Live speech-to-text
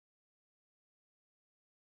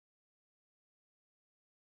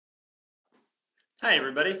Hi,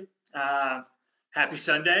 everybody. Uh, Happy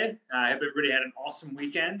Sunday. I hope everybody had an awesome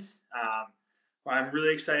weekend. I'm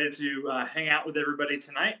really excited to hang out with everybody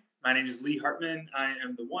tonight. My name is Lee Hartman. I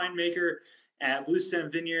am the winemaker at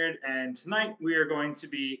Bluestone Vineyard, and tonight we are going to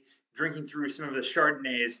be drinking through some of the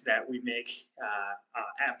Chardonnays that we make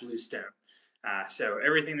at Bluestone. So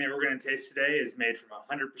everything that we're going to taste today is made from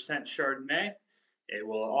 100% Chardonnay. It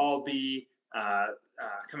will all be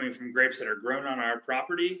coming from grapes that are grown on our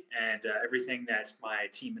property and everything that my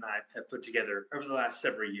team and I have put together over the last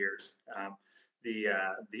several years.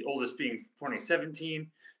 The oldest being 2017,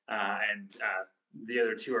 and the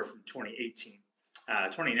other two are from 2018.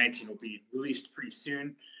 2019 will be released pretty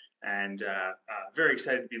soon, and very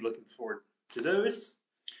excited to be looking forward to those.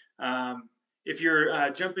 If you're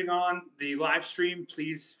jumping on the live stream,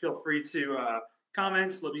 please feel free to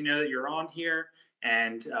comment. Let me know that you're on here.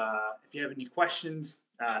 And if you have any questions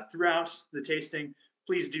throughout the tasting,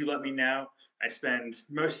 please do let me know. I spend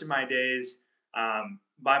most of my days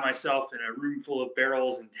by myself in a room full of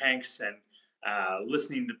barrels and tanks and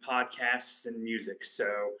listening to podcasts and music. So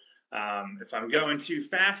if I'm going too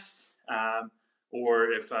fast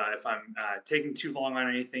or if I'm taking too long on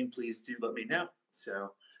anything, please do let me know.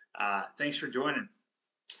 So thanks for joining.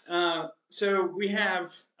 So we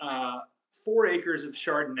have 4 acres of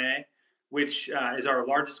Chardonnay, which is our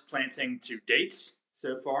largest planting to date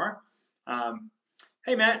so far.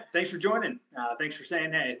 Hey, Matt, thanks for joining. Thanks for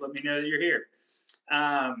saying hey. Let me know that you're here.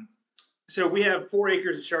 So we have 4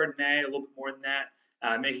 acres of Chardonnay, a little bit more than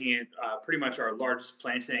that, making it pretty much our largest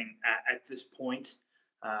planting at this point.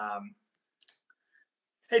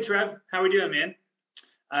 Hey, Trev, how we doing, man?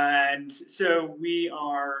 And so we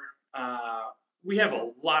have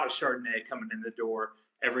a lot of Chardonnay coming in the door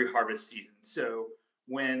every harvest season. So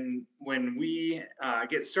when we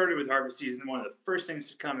get started with harvest season, one of the first things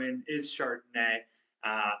to come in is Chardonnay.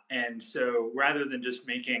 And so rather than just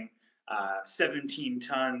making 17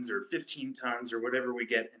 tons or 15 tons or whatever we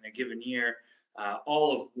get in a given year,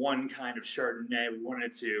 all of one kind of Chardonnay, we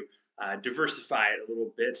wanted to diversify it a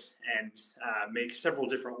little bit and make several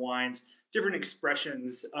different wines, different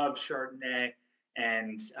expressions of Chardonnay,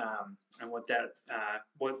 and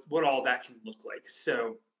what all that can look like.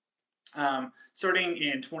 So starting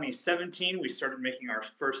in 2017, we started making our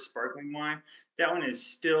first sparkling wine. That one is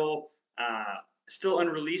still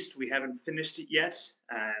unreleased. We haven't finished it yet,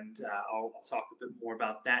 and I'll talk a bit more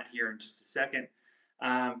about that here in just a second.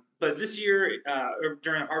 But this year,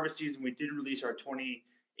 during the harvest season, we did release our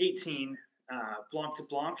 2018 Blanc de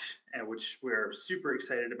Blanc, which we're super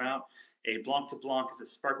excited about. A Blanc de Blanc is a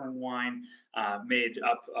sparkling wine made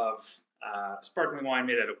up of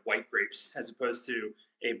white grapes, as opposed to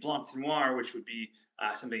a Blanc de Noir, which would be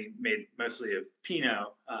something made mostly of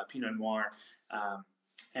Pinot Noir,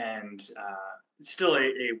 and it's still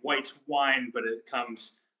a white wine, but it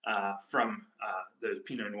comes from those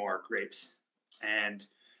Pinot Noir grapes. And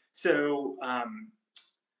so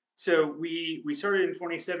we started in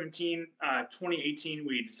 2017. 2018,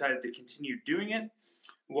 we decided to continue doing it.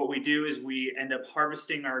 What we do is we end up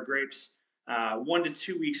harvesting our grapes 1 to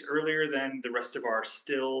 2 weeks earlier than the rest of our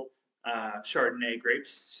still Chardonnay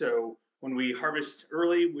grapes. So when we harvest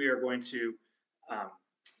early, we are going to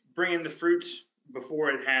bring in the fruit before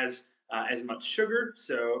it has as much sugar.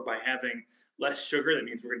 So by having less sugar, that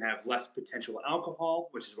means we're going to have less potential alcohol,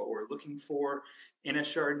 which is what we're looking for in a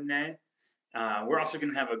Chardonnay. We're also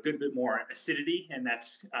going to have a good bit more acidity, and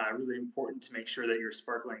that's really important to make sure that your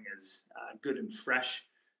sparkling is good and fresh,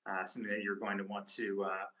 something that you're going to want to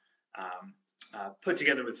put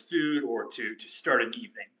together with food or to start an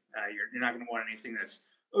evening. You're not going to want anything that's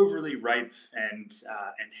overly ripe and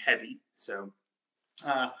heavy. So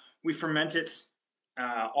we ferment it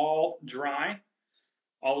all dry,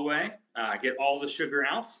 all the way, get all the sugar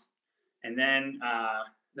out, and then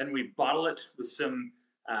we bottle it with some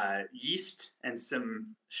yeast and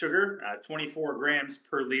some sugar, 24 grams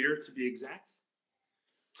per liter to be exact.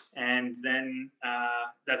 And then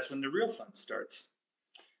that's when the real fun starts.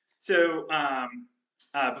 So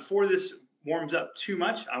before this warms up too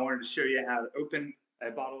much, I wanted to show you how to open a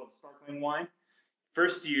bottle of sparkling wine.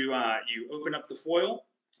 First, you open up the foil,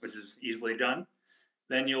 which is easily done.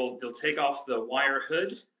 Then you'll take off the wire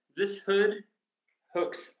hood. This hood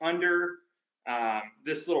hooks under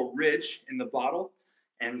this little ridge in the bottle,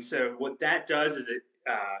 and so what that does is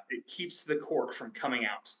it keeps the cork from coming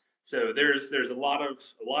out. So there's a lot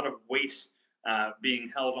of weight being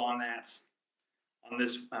held on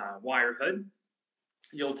this wire hood.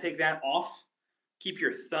 You'll take that off. Keep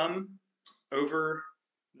your thumb over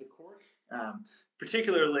the cork,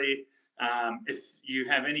 particularly if you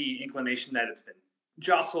have any inclination that it's been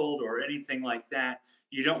jostled or anything like that.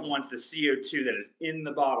 You don't want the CO2 that is in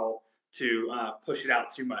the bottle to push it out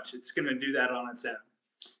too much. It's going to do that on its own.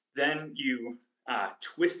 Then you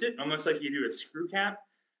twist it almost like you do a screw cap.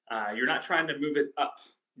 You're not trying to move it up.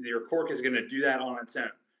 Your cork is going to do that on its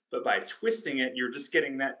own. But by twisting it, you're just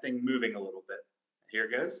getting that thing moving a little bit. Here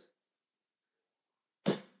it goes.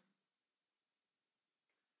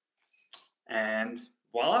 And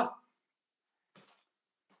voila.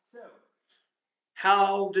 So,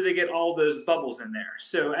 how do they get all those bubbles in there?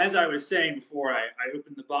 So, as I was saying before I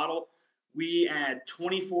opened the bottle, we add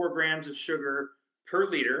 24 grams of sugar per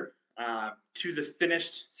liter to the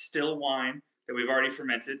finished still wine that we've already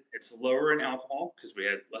fermented. It's lower in alcohol because we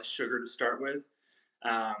had less sugar to start with.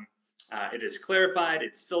 It is clarified,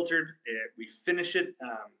 it's filtered, we finish it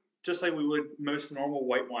just like we would most normal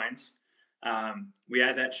white wines. We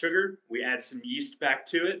add that sugar, we add some yeast back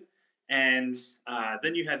to it, and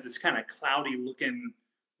then you have this kind of cloudy looking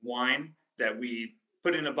wine that we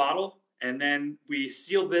put in a bottle, and then we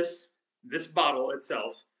seal this bottle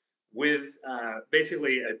itself with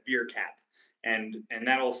basically a beer cap, and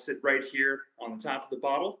that'll sit right here on the top of the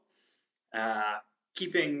bottle,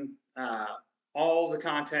 keeping all the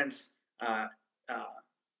contents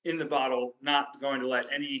in the bottle, not going to let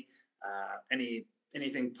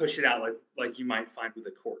anything push it out like you might find with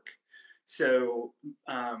a cork. So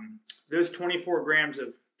those 24 grams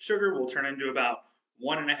of sugar will turn into about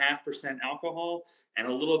 1.5% alcohol and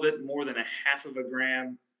a little bit more than 1/2 of a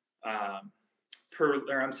gram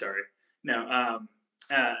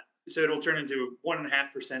so it'll turn into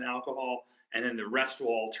 1.5% alcohol, and then the rest will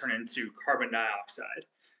all turn into carbon dioxide.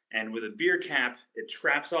 And with a beer cap, it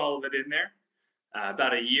traps all of it in there.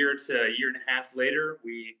 About a year to a year and a half later,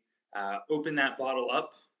 we open that bottle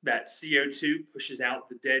up. That CO2 pushes out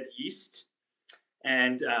the dead yeast,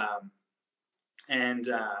 and oh,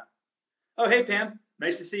 hey Pam,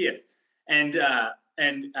 nice to see you. And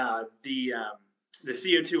the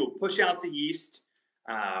CO2 will push out the yeast.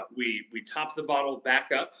 We top the bottle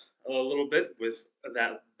back up a little bit with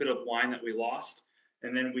that bit of wine that we lost,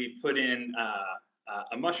 and then we put in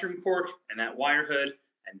a mushroom cork and that wire hood,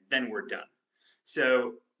 and then we're done.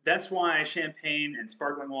 So that's why champagne and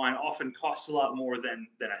sparkling wine often cost a lot more than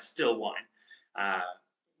a still wine,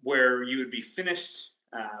 where you would be finished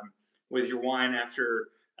with your wine after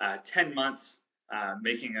 10 months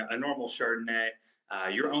making a normal Chardonnay.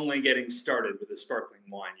 You're only getting started with a sparkling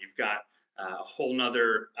wine. You've got a whole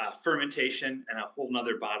nother fermentation and a whole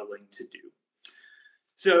nother bottling to do.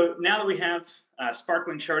 So now that we have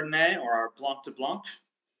sparkling Chardonnay, or our Blanc de Blanc,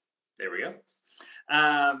 there we go.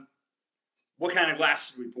 What kind of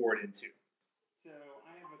glass should we pour it into? So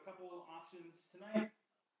I have a couple of options tonight.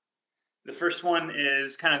 The first one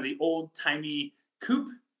is kind of the old-timey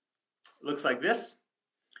coupe. It looks like this.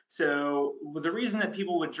 So the reason that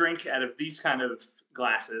people would drink out of these kind of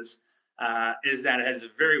glasses is that it has a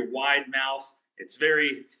very wide mouth, it's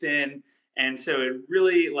very thin, and so it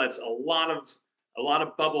really lets a lot of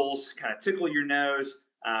bubbles kind of tickle your nose.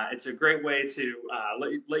 It's a great way to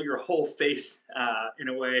let your whole face, in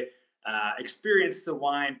a way, experience the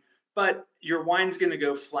wine, but your wine's going to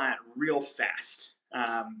go flat real fast.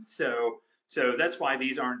 So that's why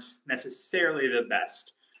these aren't necessarily the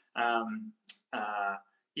best.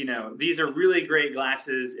 These are really great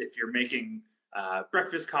glasses if you're making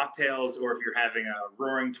breakfast cocktails, or if you're having a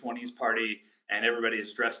roaring 20s party and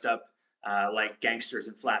everybody's dressed up like gangsters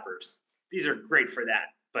and flappers. These are great for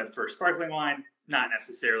that, but for sparkling wine, not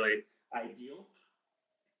necessarily ideal.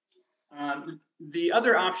 The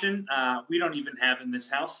other option we don't even have in this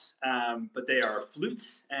house, but they are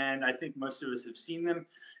flutes, and I think most of us have seen them.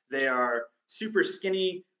 They are super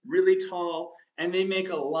skinny, really tall, and they make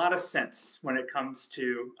a lot of sense when it comes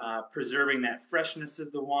to preserving that freshness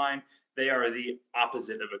of the wine. They are the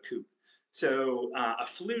opposite of a coupe. So a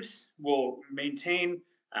flute will maintain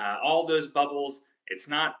all those bubbles. It's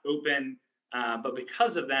not open, but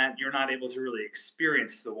because of that, you're not able to really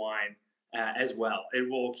experience the wine as well. It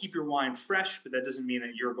will keep your wine fresh, but that doesn't mean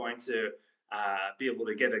that you're going to be able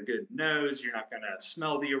to get a good nose. You're not going to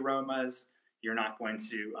smell the aromas. You're not going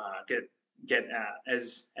to get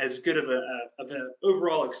as good of an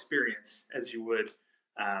overall experience as you would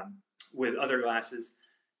with other glasses.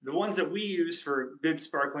 The ones that we use for good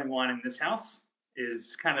sparkling wine in this house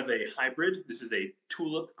is kind of a hybrid. This is a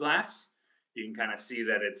tulip glass. You can kind of see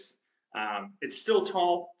that it's still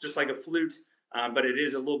tall, just like a flute, but it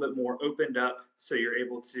is a little bit more opened up, so you're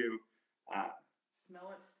able to smell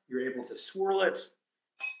it. You're able to swirl it.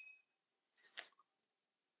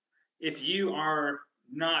 If you are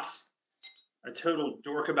not a total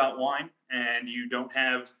dork about wine and you don't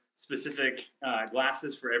have specific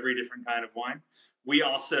glasses for every different kind of wine. We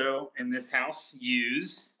also, in this house,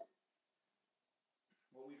 use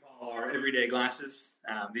what we call our everyday glasses.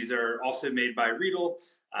 These are also made by Riedel.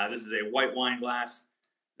 This is a white wine glass.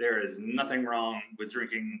 There is nothing wrong with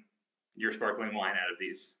drinking your sparkling wine out of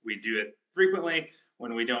these. We do it frequently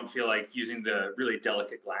when we don't feel like using the really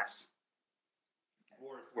delicate glass,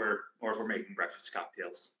 or if we're making breakfast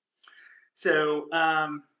cocktails. So,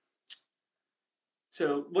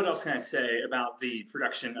 so what else can I say about the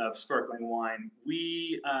production of sparkling wine?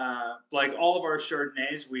 We, like all of our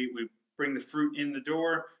Chardonnays, we bring the fruit in the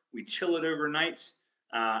door, we chill it overnight,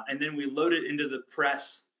 and then we load it into the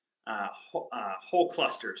press whole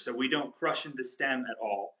cluster, so we don't crush into stem at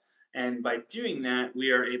all. And by doing that,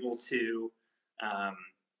 um,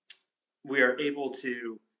 we are able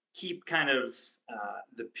to keep kind of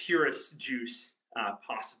the purest juice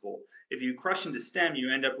possible. If you crush into stem, you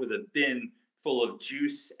end up with a bin full of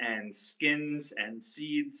juice and skins and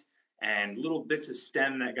seeds and little bits of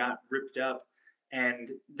stem that got ripped up.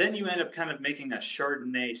 And then you end up kind of making a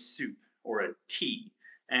Chardonnay soup or a tea.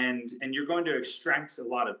 And you're going to extract a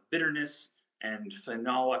lot of bitterness and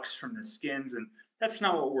phenolics from the skins. And that's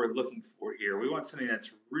not what we're looking for here. We want something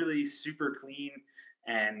that's really super clean.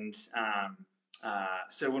 And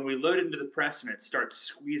so when we load it into the press and it starts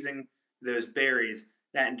squeezing those berries,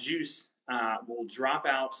 that juice will drop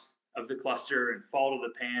out of the cluster and fall to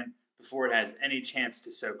the pan before it has any chance to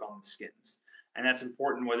soak on the skins. And that's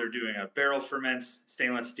important whether doing a barrel ferment,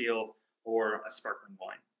 stainless steel, or a sparkling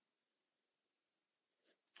wine.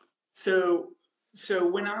 So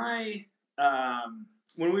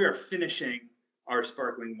when we are finishing our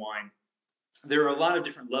sparkling wine, there are a lot of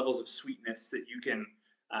different levels of sweetness that you can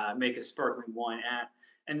make a sparkling wine at.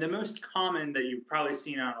 And the most common that you've probably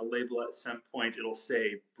seen on a label at some point, it'll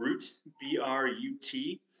say Brut,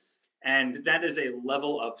 B-R-U-T, and that is a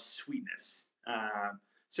level of sweetness.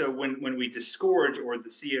 So when we disgorge, or the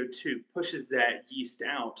CO2 pushes that yeast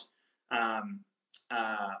out,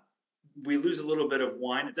 we lose a little bit of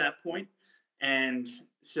wine at that point. And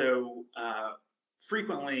so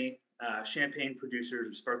frequently, champagne producers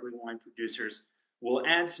or sparkling wine producers will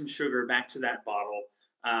add some sugar back to that bottle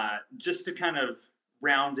just to kind of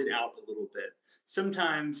round it out a little bit.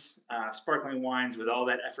 Sometimes sparkling wines, with all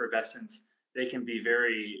that effervescence, they can be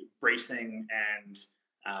very bracing,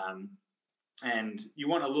 and you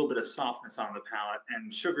want a little bit of softness on the palate,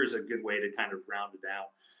 and sugar is a good way to kind of round it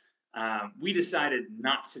out. We decided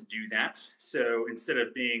not to do that, so instead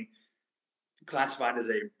of being classified as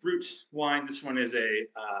a brut wine, this one has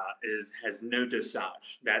no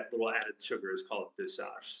dosage. That little added sugar is called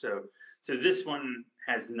dosage. So this one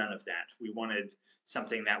has none of that. We wanted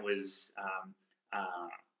something that was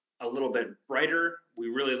a little bit brighter. We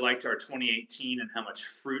really liked our 2018 and how much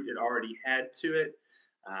fruit it already had to it.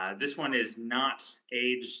 This one is not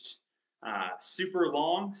aged super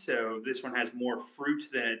long, so this one has more fruit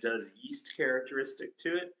than it does yeast characteristic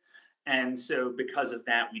to it. And so because of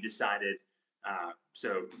that, we decided,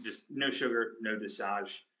 so just no sugar, no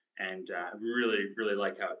dosage, and really, really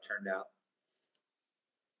like how it turned out.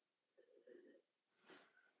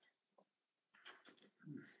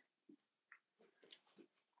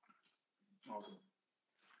 Awesome.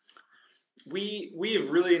 We have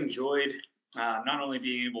really enjoyed not only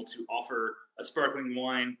being able to offer a sparkling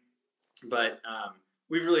wine, but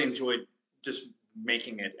we've really enjoyed just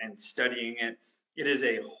making it and studying it. It is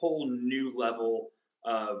a whole new level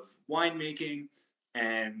of winemaking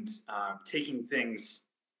and taking things,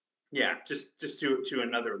 yeah, just to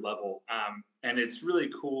another level. And it's really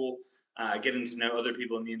cool getting to know other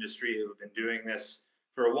people in the industry who have been doing this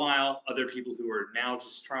for a while, other people who are now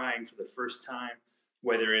just trying for the first time,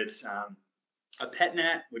 whether it's a pet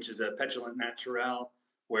nat, which is a petulant naturel,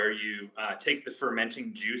 where you take the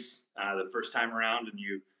fermenting juice the first time around and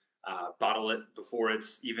you bottle it before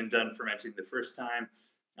it's even done fermenting the first time,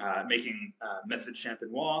 making method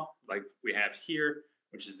champenois like we have here,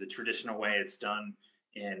 which is the traditional way it's done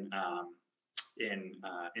in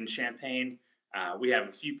Champagne. We have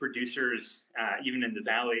a few producers, even in the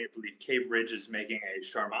valley. I believe Cave Ridge is making a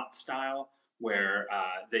Charmat style, where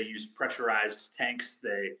they use pressurized tanks.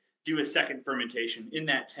 They do a second fermentation in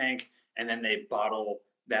that tank, and then they bottle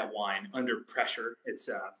that wine under pressure. It's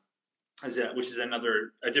which is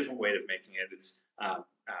a different way of making it. It's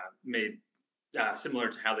made similar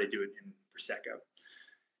to how they do it in Prosecco.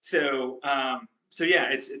 So yeah,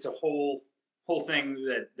 it's a whole thing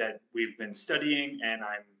that we've been studying, and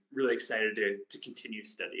I'm really excited to continue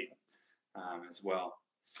studying as well.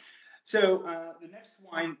 So the next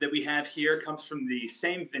wine that we have here comes from the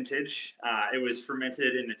same vintage. It was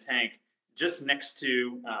fermented in the tank just next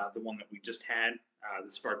to the one that we just had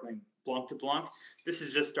the sparkling Blanc de Blanc. This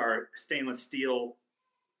is just our stainless steel.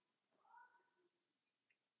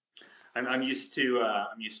 I'm used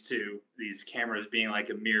to these cameras being like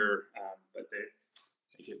a mirror, but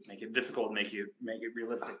they make it difficult, make it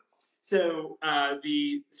realistic. So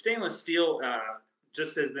the stainless steel,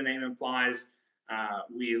 just as the name implies,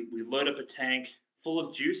 we load up a tank full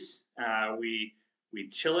of juice. We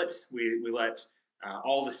chill it. We let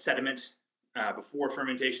all the sediment before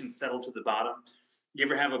fermentation settle to the bottom. You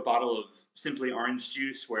ever have a bottle of simply orange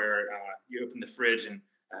juice where you open the fridge and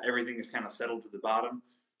everything is kind of settled to the bottom?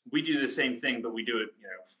 We do the same thing, but we do it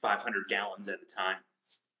 500 gallons at a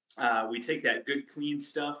time. We take that good clean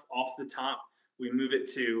stuff off the top. We move it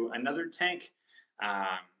to another tank.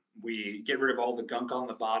 We get rid of all the gunk on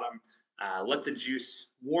the bottom. Let the juice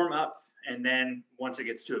warm up, and then once it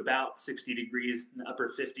gets to about 60 degrees in the upper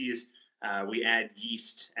 50s, we add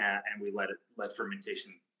yeast and we let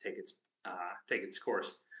fermentation take its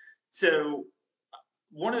course. So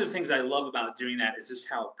one of the things I love about doing that is just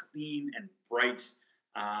how clean and bright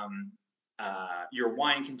your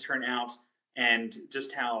wine can turn out, and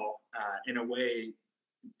just how, in a way,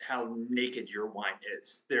 how naked your wine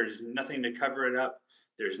is. There's nothing to cover it up.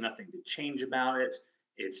 There's nothing to change about it.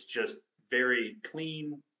 It's just very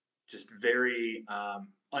clean, just very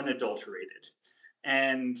unadulterated.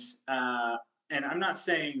 And I'm not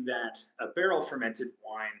saying that a barrel fermented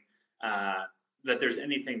wine that there's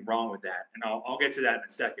anything wrong with that, and I'll get to that in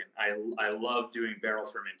a second. I love doing barrel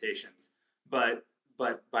fermentations, but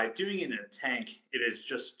by doing it in a tank, it is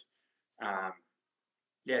just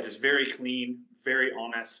just very clean, very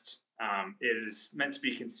honest. It is meant to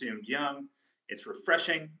be consumed young. It's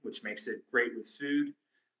refreshing, which makes it great with food.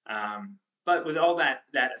 But with all that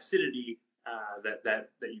acidity that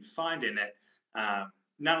you find in it,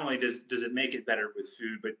 not only does it make it better with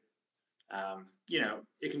food, but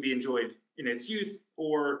it can be enjoyed in its youth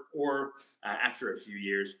or after a few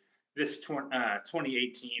years. This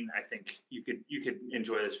 2018, I think you could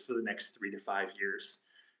enjoy this for the next 3 to 5 years.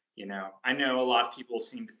 I know a lot of people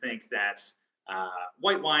seem to think that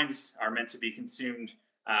white wines are meant to be consumed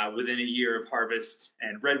within a year of harvest,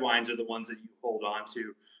 and red wines are the ones that you hold on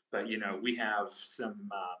to. But we have some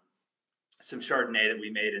Chardonnay that we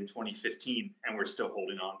made in 2015, and we're still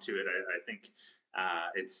holding on to it. I think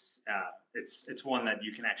it's one that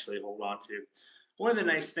you can actually hold on to. One of the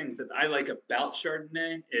nice things that I like about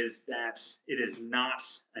Chardonnay is that it is not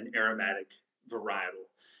an aromatic varietal.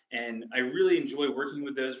 And I really enjoy working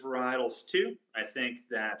with those varietals too. I think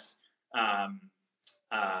that,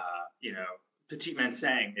 Petit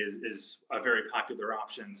Manseng is a very popular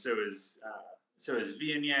option. So is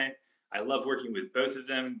Viognier. I love working with both of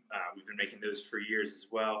them. We've been making those for years as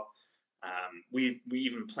well. We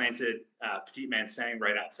even planted Petit Manseng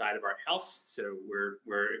right outside of our house, so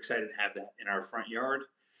we're excited to have that in our front yard.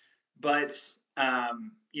 But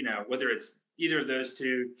whether it's either of those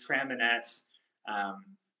two, Traminets,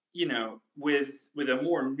 with a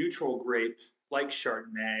more neutral grape like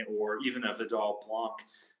Chardonnay or even a Vidal Blanc,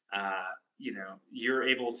 you're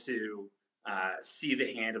able to see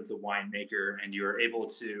the hand of the winemaker, and you're able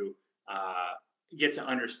to get to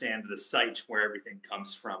understand the site where everything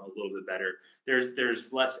comes from a little bit better.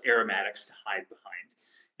 There's less aromatics to hide behind.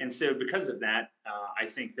 And so because of that, I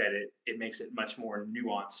think that it makes it much more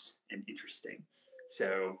nuanced and interesting.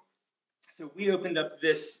 So we opened up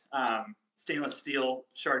this stainless steel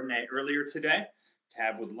Chardonnay earlier today to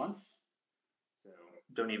have with lunch. So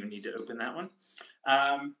don't even need to open that one.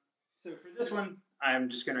 So for this one, I'm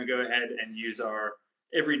just going to go ahead and use our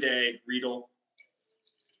everyday Riedel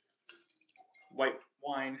white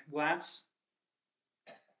wine glass.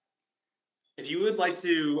 If you would like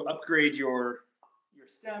to upgrade your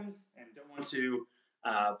stems and don't want to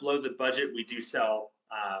blow the budget, we do sell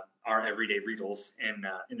our everyday Riedels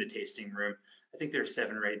in the tasting room. I think they're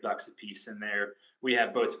 $7 or $8 a piece in there. We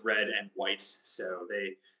have both red and white, so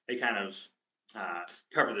they kind of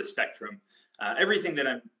cover the spectrum. Everything that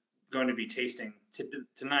I'm going to be tasting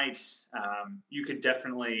tonight, you could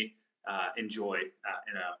definitely enjoy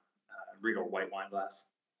in a Riedel white wine glass.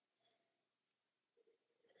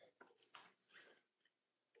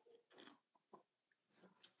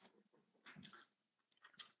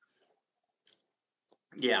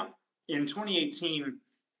 Yeah, in 2018,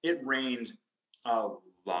 it rained a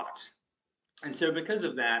lot. And so because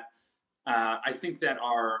of that, I think that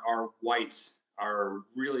our whites are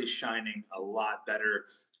really shining a lot better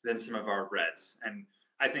than some of our reds. And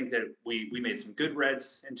I think that we made some good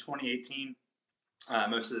reds in 2018.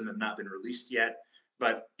 Most of them have not been released yet.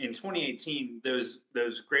 But in 2018, those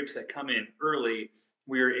grapes that come in early,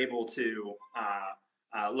 we were able to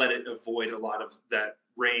let it avoid a lot of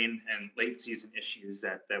rain and late season issues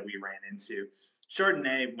that we ran into.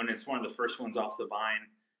 Chardonnay, when it's one of the first ones off the vine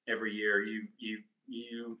every year,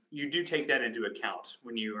 you do take that into account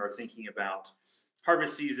when you are thinking about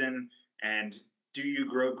harvest season, and do you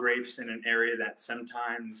grow grapes in an area that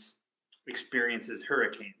sometimes experiences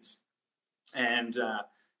hurricanes? And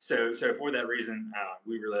so for that reason,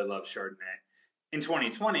 we really love Chardonnay. In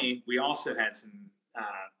 2020, we also had some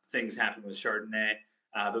things happen with Chardonnay,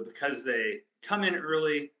 but because they come in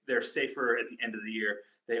early, they're safer at the end of the year.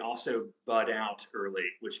 They also bud out early,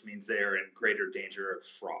 which means they are in greater danger of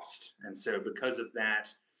frost. And so because of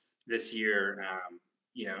that, this year,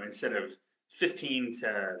 instead of 15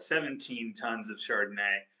 to 17 tons of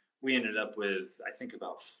Chardonnay, we ended up with, I think,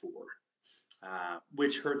 about 4,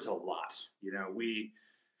 which hurts a lot.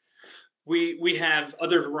 We have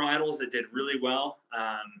other varietals that did really well.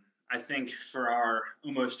 I think for our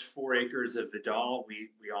almost 4 acres of Vidal, we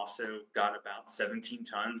also got about 17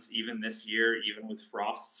 tons, even this year, even with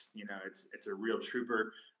frosts. It's a real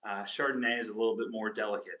trooper. Chardonnay is a little bit more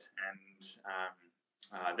delicate,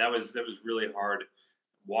 and that was really hard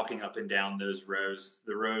walking up and down those rows.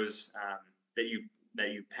 The rows that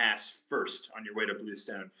you pass first on your way to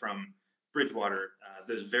Bluestone from Bridgewater,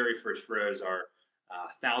 those very first rows are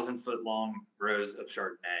 1,000-foot long rows of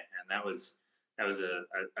Chardonnay, and that was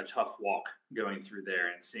a tough walk going through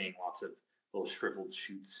there and seeing lots of little shriveled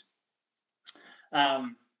shoots.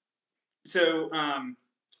 So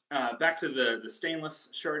back to the stainless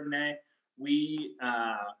Chardonnay, we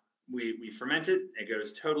ferment it. It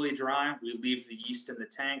goes totally dry. We leave the yeast in the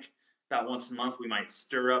tank. About once a month, we might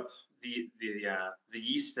stir up the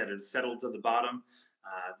yeast that has settled to the bottom.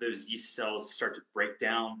 Those yeast cells start to break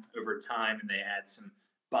down over time, and they add some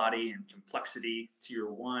body and complexity to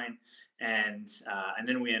your wine. And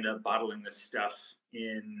then we end up bottling this stuff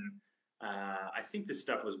in, I think this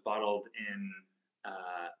stuff was bottled in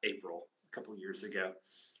April a couple years ago.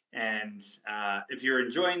 And if you're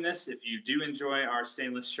enjoying this, if you do enjoy our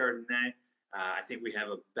stainless Chardonnay, I think we have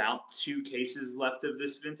about 2 cases left of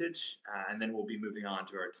this vintage, and then we'll be moving on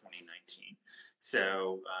to our 2019.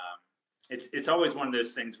 So it's always one of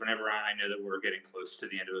those things. Whenever I know that we're getting close to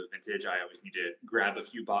the end of a vintage, I always need to grab a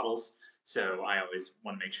few bottles. So I always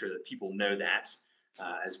want to make sure that people know that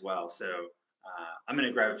as well. So I'm going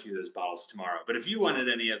to grab a few of those bottles tomorrow. But if you wanted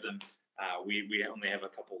any of them, we only have a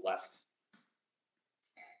couple left.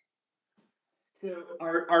 So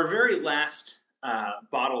our very last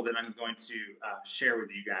bottle that I'm going to share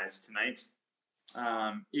with you guys tonight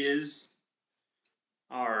is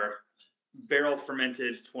our barrel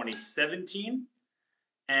fermented 2017.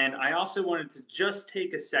 And I also wanted to just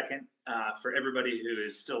take a second for everybody who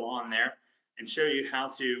is still on there and show you how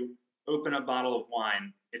to open a bottle of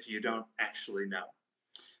wine if you don't actually know.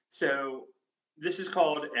 So this is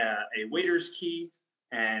called a waiter's key,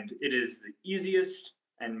 and it is the easiest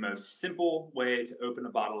and most simple way to open a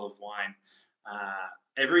bottle of wine.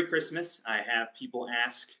 Every Christmas, I have people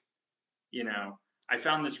ask, I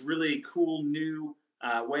found this really cool new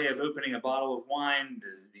way of opening a bottle of wine,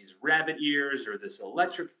 these rabbit ears or this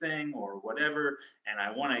electric thing or whatever, and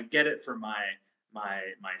I want to get it for my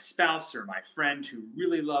spouse or my friend who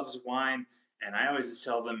really loves wine. And I always just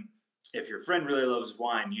tell them, if your friend really loves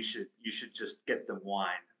wine, you should just get them wine.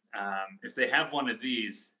 If they have one of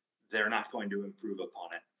these, they're not going to improve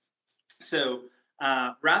upon it. So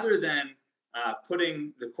rather than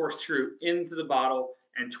putting the corkscrew into the bottle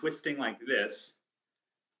and twisting like this,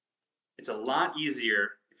 it's a lot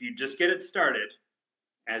easier if you just get it started,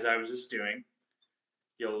 as I was just doing.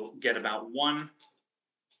 You'll get about 1,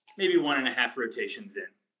 maybe 1.5 rotations in.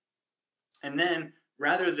 And then,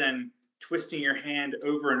 rather than twisting your hand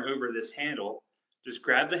over and over this handle, just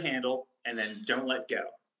grab the handle and then don't let go.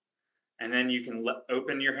 And then you can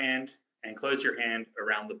open your hand and close your hand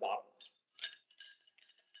around the bottle.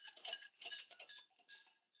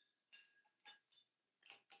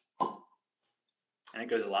 And it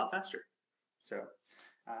goes a lot faster. So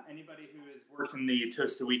anybody who has worked in the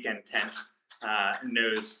Toast the Weekend tent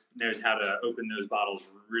knows how to open those bottles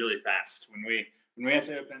really fast. When we have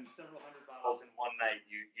to open several hundred bottles in one night,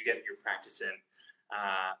 you get your practice in.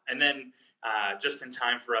 And then just in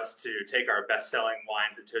time for us to take our best-selling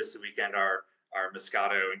wines at Toast the Weekend, our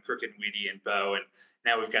Moscato and Crooked Weedy and Bow, and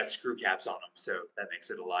now we've got screw caps on them, so that makes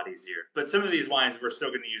it a lot easier. But some of these wines, we're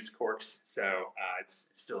still going to use corks, so it's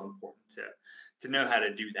still important to know how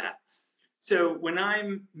to do that. So when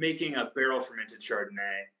I'm making a barrel fermented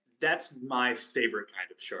Chardonnay, that's my favorite kind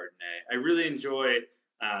of Chardonnay. I really enjoy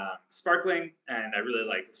sparkling, and I really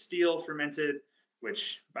like steel fermented,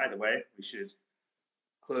 which, by the way, we should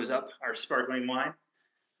close up our sparkling wine.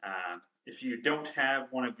 If you don't have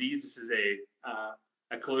one of these, this is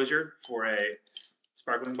a closure for a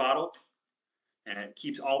sparkling bottle, and it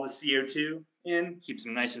keeps all the CO2 in, keeps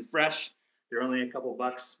them nice and fresh. They're only a couple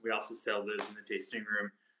bucks. We also sell those in the tasting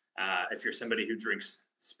room. If you're somebody who drinks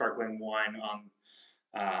sparkling wine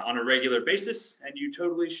on a regular basis, and you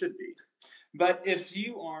totally should be. But if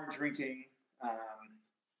you are drinking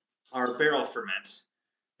our barrel ferment,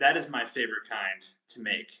 that is my favorite kind to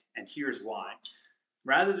make, and here's why.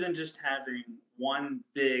 Rather than just having one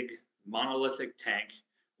big monolithic tank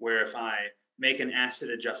where if I make an acid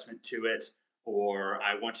adjustment to it or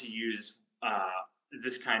I want to use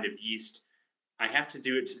this kind of yeast, I have to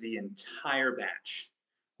do it to the entire batch.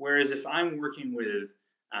 Whereas if I'm working with,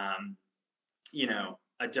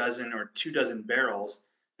 a dozen or 2 dozen barrels,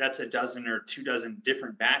 that's a dozen or 2 dozen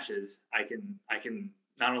different batches I can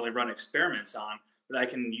not only run experiments on, but I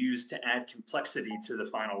can use to add complexity to the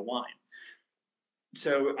final wine.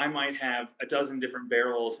 So I might have a dozen different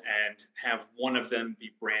barrels and have one of them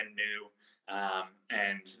be brand new,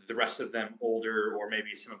 and the rest of them older, or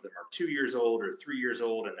maybe some of them are 2 years old or 3 years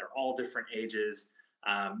old, and they're all different ages.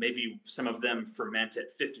 Maybe some of them ferment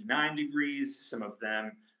at 59 degrees, some of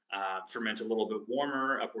them ferment a little bit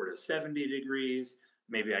warmer, upward of 70 degrees.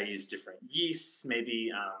 Maybe I use different yeasts.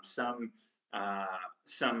 Maybe some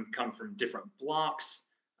come from different blocks,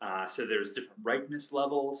 so there's different ripeness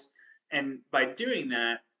levels. And by doing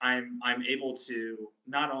that, I'm able to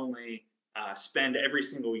not only spend every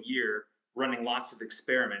single year running lots of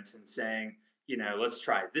experiments and saying, let's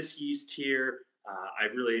try this yeast here. I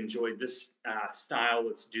really enjoyed this style.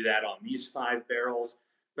 Let's do that on these 5 barrels.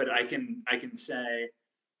 But I can say,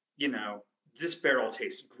 this barrel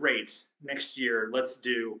tastes great. Next year, let's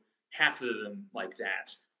do half of them like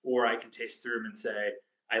that. Or I can taste through them and say,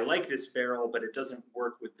 I like this barrel, but it doesn't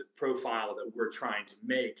work with the profile that we're trying to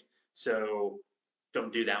make. So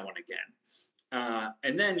don't do that one again.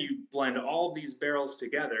 And then you blend all these barrels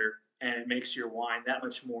together, and it makes your wine that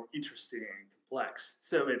much more interesting and complex.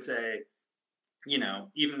 So it's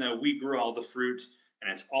even though we grew all the fruit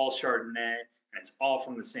and it's all Chardonnay and it's all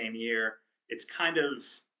from the same year, it's kind of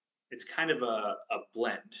a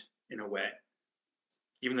blend in a way.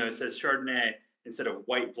 Even though it says Chardonnay instead of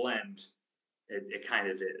white blend, it kind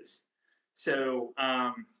of is. So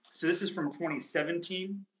this is from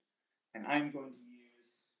 2017. And I'm going to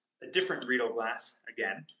use a different Riedel glass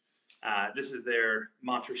again. This is their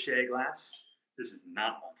Montrachet glass. This is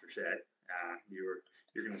not Montrachet. You're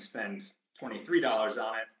going to spend $23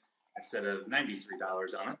 on it instead of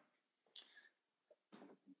 $93 on it.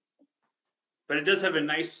 But it does have a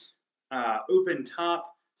nice open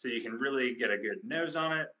top, so you can really get a good nose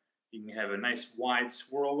on it. You can have a nice wide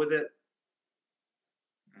swirl with it.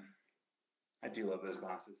 I do love those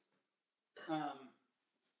glasses.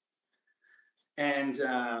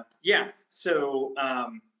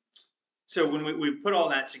 So when we put all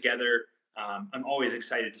that together, I'm always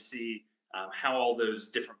excited to see how all those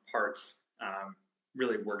different parts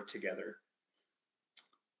really work together.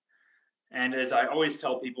 And as I always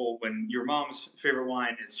tell people, when your mom's favorite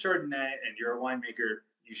wine is Chardonnay and you're a winemaker,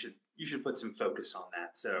 you should put some focus on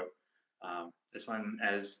that. So this one,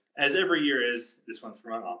 as every year is, this one's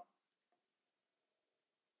for my mom.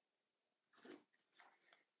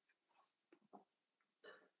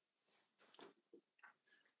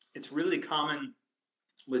 It's really common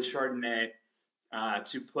with Chardonnay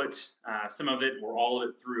to put some of it or all of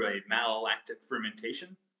it through a malolactic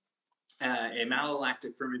fermentation. A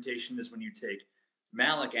malolactic fermentation is when you take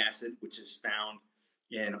malic acid, which is found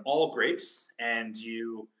in all grapes, and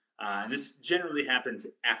this generally happens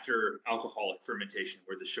after alcoholic fermentation,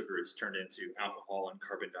 where the sugar is turned into alcohol and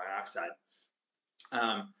carbon dioxide.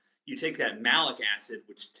 You take that malic acid,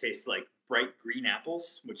 which tastes like bright green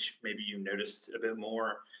apples, which maybe you noticed a bit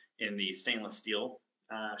more in the stainless steel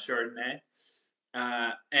Chardonnay.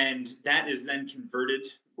 And that is then converted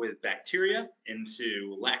with bacteria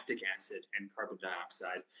into lactic acid and carbon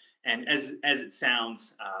dioxide. And as it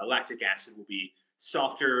sounds, lactic acid will be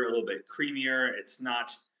softer, a little bit creamier. It's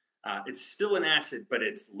not, it's still an acid, but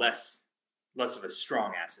it's less of a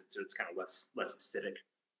strong acid, so it's kind of less acidic.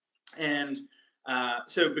 And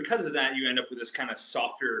so because of that, you end up with this kind of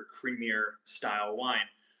softer, creamier style wine.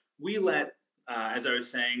 We let, as I was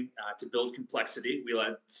saying, to build complexity, we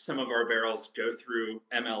let some of our barrels go through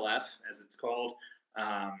MLF, as it's called,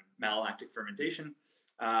 malolactic fermentation,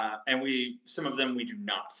 and some of them we do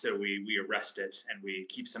not. So we arrest it and we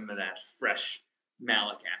keep some of that fresh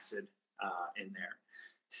malic acid in there.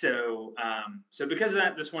 So because of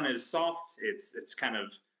that, this one is soft. It's kind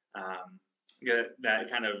of that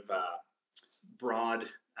kind of broad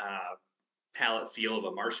palate feel of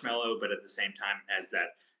a marshmallow, but at the same time has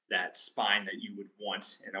that spine that you would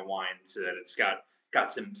want in a wine, so that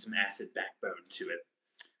got some acid backbone to it.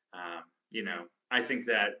 You know, I think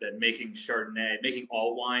that making Chardonnay, making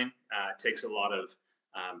all wine, takes a lot of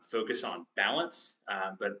focus on balance.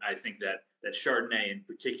 But I think that Chardonnay in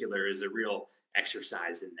particular is a real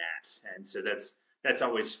exercise in that, and so that's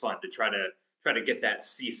always fun to try to get that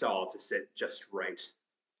seesaw to sit just right.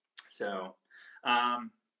 So,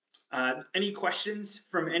 um, any questions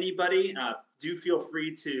from anybody? Do feel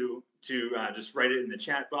free to just write it in the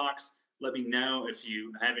chat box. Let me know if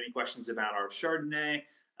you have any questions about our Chardonnay,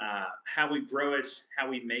 how we grow it, how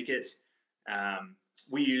we make it.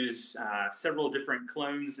 We use several different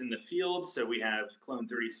clones in the field. So we have clone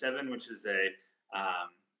 37, which is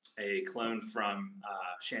a clone from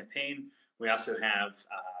Champagne. We also have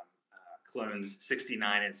clones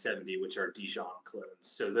 69 and 70, which are Dijon clones.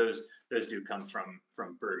 So those do come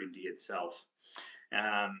from Burgundy itself.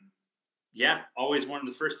 Yeah, always one of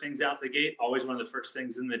the first things out the gate, always one of the first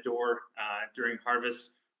things in the door during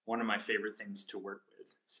harvest. One of my favorite things to work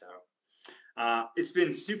with. So it's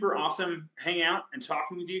been super awesome hanging out and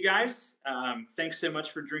talking with you guys. Thanks so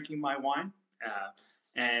much for drinking my wine.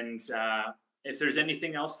 And if there's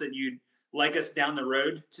anything else that you'd like us down the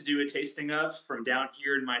road to do a tasting of from down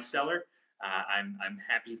here in my cellar, I'm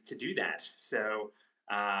happy to do that. So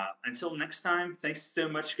until next time, thanks so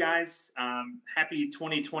much, guys. Happy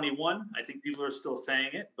 2021. I think people are still saying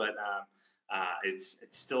it, but it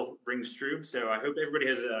still rings true. So I hope everybody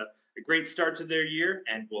has a great start to their year,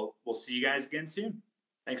 and we'll see you guys again soon.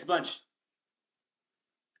 Thanks a bunch.